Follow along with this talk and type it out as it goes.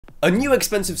a new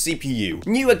expensive CPU,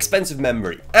 new expensive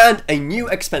memory, and a new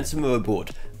expensive motherboard.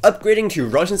 Upgrading to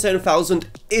Ryzen 7000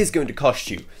 is going to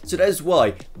cost you, so that is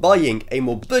why buying a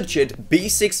more budget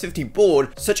B650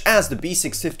 board such as the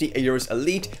B650 Aorus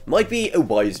Elite might be a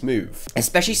wise move.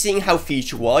 Especially seeing how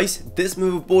feature-wise, this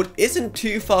motherboard isn't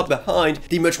too far behind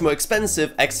the much more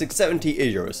expensive X670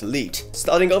 Aorus Elite.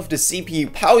 Starting off the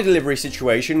CPU power delivery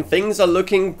situation, things are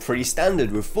looking pretty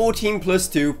standard with 14 plus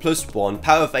 2 plus 1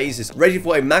 power phases rated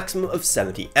for a maximum of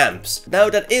 70 amps.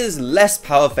 Now that is less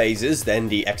power phases than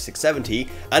the X670,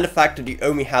 and the fact that you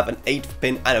only have an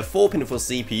 8-pin and a 4-pin for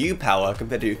CPU power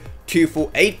compared to 2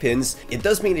 full 8 pins, it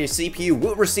does mean that your CPU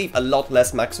will receive a lot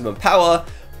less maximum power,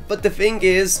 but the thing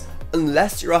is,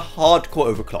 unless you're a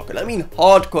hardcore overclocker, and I mean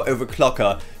hardcore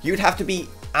overclocker, you'd have to be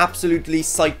absolutely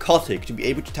psychotic to be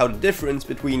able to tell the difference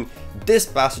between this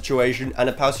power situation and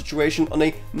a power situation on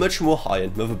a much more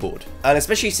high-end motherboard. And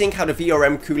especially seeing how the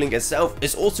VRM cooling itself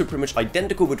is also pretty much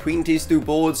identical between these two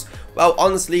boards, well,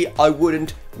 honestly, I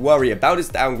wouldn't worry about its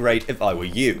downgrade if I were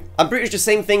you. I'm pretty sure the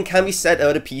same thing can be said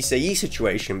about the PCIe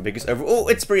situation, because overall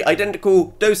it's pretty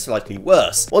identical, though slightly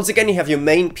worse. Once again, you have your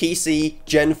main PCIe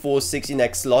Gen 4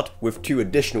 16X slot with 2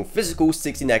 additional physical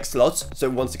 16X slots, so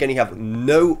once again you have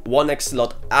no 1X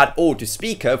slot at all to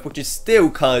speak of, which is still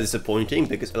kind of disappointing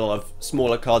because a lot of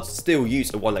smaller cards still use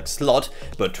a 1X slot,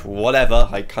 but whatever,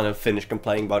 I kind of finished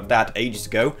complaining about that ages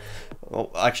ago. Well,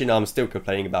 actually, no, I'm still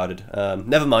complaining about it.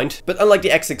 Never mind. But unlike the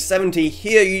X670,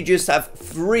 here you just have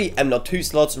 3 M.2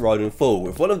 slots rather than 4,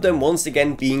 with one of them once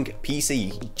again being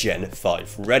PCIe Gen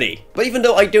 5 ready. But even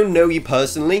though I don't know you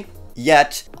personally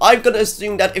yet, I've got to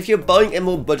assume that if you're buying a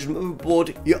more budget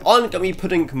motherboard, you aren't going to be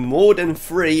putting more than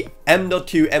 3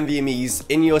 M.2 NVMe's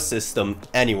in your system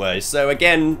anyway. So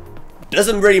again,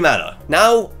 doesn't really matter.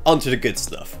 Now, onto the good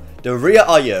stuff. The rear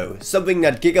I/O, something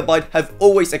that Gigabyte have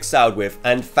always excelled with,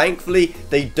 and thankfully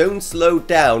they don't slow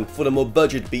down for the more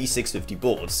budget B650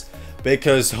 boards.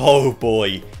 Because, oh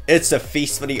boy, it's a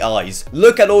feast for the eyes.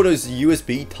 Look at all those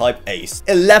USB Type-A's.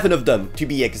 11 of them to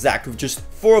be exact, with just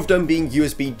 4 of them being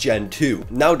USB Gen 2.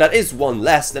 Now that is one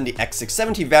less than the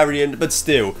X670 variant, but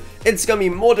still, it's gonna be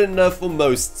more than enough for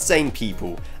most sane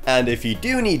people. And if you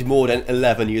do need more than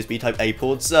 11 USB Type-A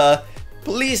ports,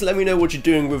 please let me know what you're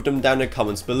doing with them down in the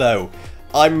comments below.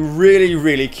 I'm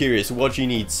really curious what you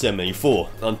need so many for.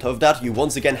 On top of that, you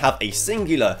once again have a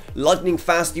singular lightning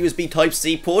fast USB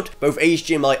Type-C port, both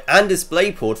HDMI and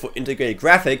DisplayPort for integrated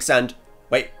graphics, and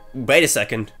wait a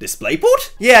second,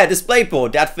 DisplayPort? Yeah,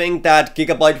 DisplayPort, that thing that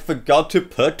Gigabyte forgot to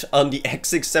put on the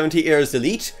X670 Aorus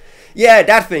Elite. Yeah,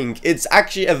 that thing, it's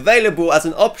actually available as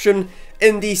an option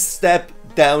in the step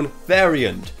down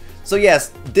variant. So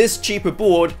yes, this cheaper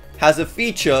board has a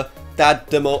feature that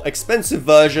the more expensive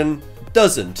version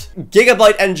doesn't.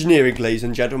 Gigabyte engineering, ladies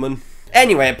and gentlemen.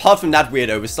 Anyway, apart from that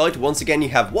weird oversight, once again you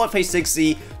have Wi-Fi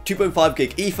 6E, 2.5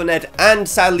 gig Ethernet, and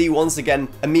sadly once again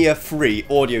a mere 3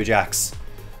 audio jacks.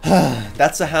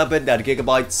 That's a habit that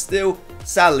Gigabyte still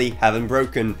sadly haven't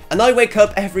broken. And I wake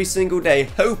up every single day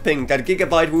hoping that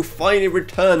Gigabyte will finally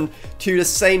return to the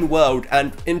sane world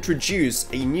and introduce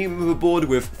a new motherboard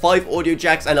with 5 audio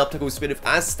jacks and optical SPDIF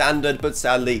as standard, but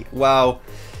sadly, wow,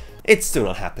 it's still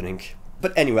not happening.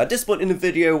 But anyway, at this point in the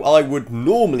video, I would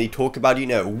normally talk about, you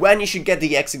know, when you should get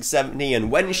the X670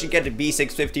 and when you should get the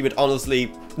B650, but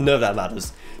honestly, none of that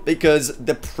matters. Because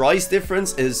the price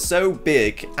difference is so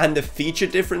big and the feature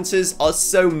differences are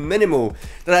so minimal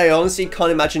that I honestly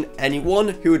can't imagine anyone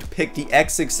who would pick the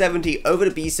X670 over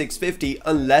the B650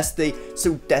 unless they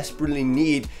so desperately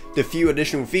need the few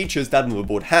additional features that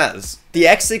motherboard has. The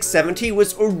X670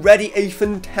 was already a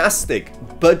fantastic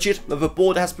budget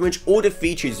motherboard that has pretty much all the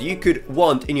features you could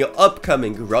want in your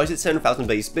upcoming Ryzen 7000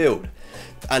 base build.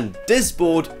 And this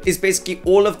board is basically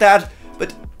all of that,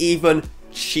 but even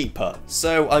cheaper.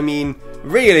 So I mean,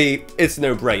 really, it's a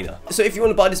no-brainer. So if you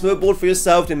want to buy this motherboard for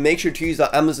yourself, then make sure to use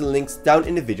our Amazon links down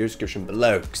in the video description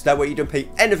below, because that way you don't pay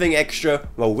anything extra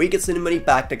while we get some money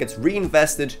back that gets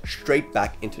reinvested straight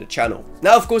back into the channel.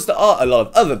 Now of course there are a lot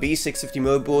of other B650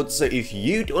 motherboards, so if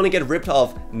you don't want to get ripped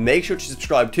off, make sure to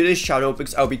subscribe to this channel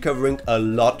because I'll be covering a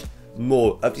lot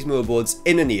more of these motherboards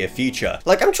in the near future.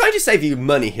 Like, I'm trying to save you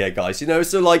money here, guys, you know,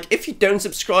 so like, if you don't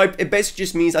subscribe, it basically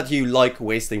just means that you like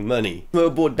wasting money.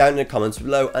 Motherboard down in the comments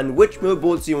below, and which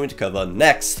motherboards do you want me to cover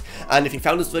next. And if you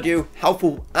found this video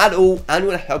helpful at all and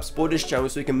want to help support this channel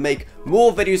so we can make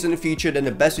more videos in the future, then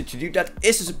the best way to do that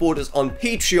is to support us on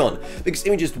Patreon, because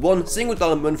even just $1 single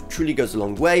a month truly goes a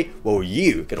long way, while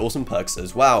you get awesome perks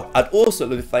as well. I'd also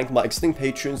like to thank my existing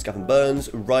patrons, Gavin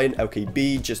Burns, Ryan,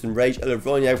 LKB, Justin Rage, Ella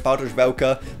Ronya, Bartosz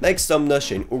Welka, Meg Sumner,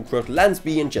 Shane Allcroft, Lance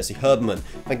B and Jesse Herberman.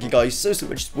 Thank you guys so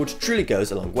much, support truly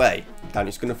goes a long way. Down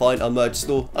you're going to find our merch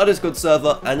store, our Discord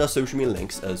server and our social media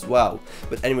links as well.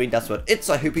 But anyway, that's about it,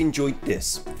 so I hope you enjoyed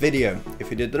this video.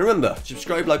 If you did, then remember,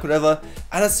 subscribe, like, whatever,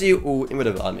 and I'll see you all in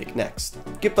whatever I make next.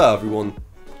 Goodbye everyone,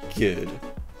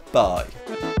 goodbye.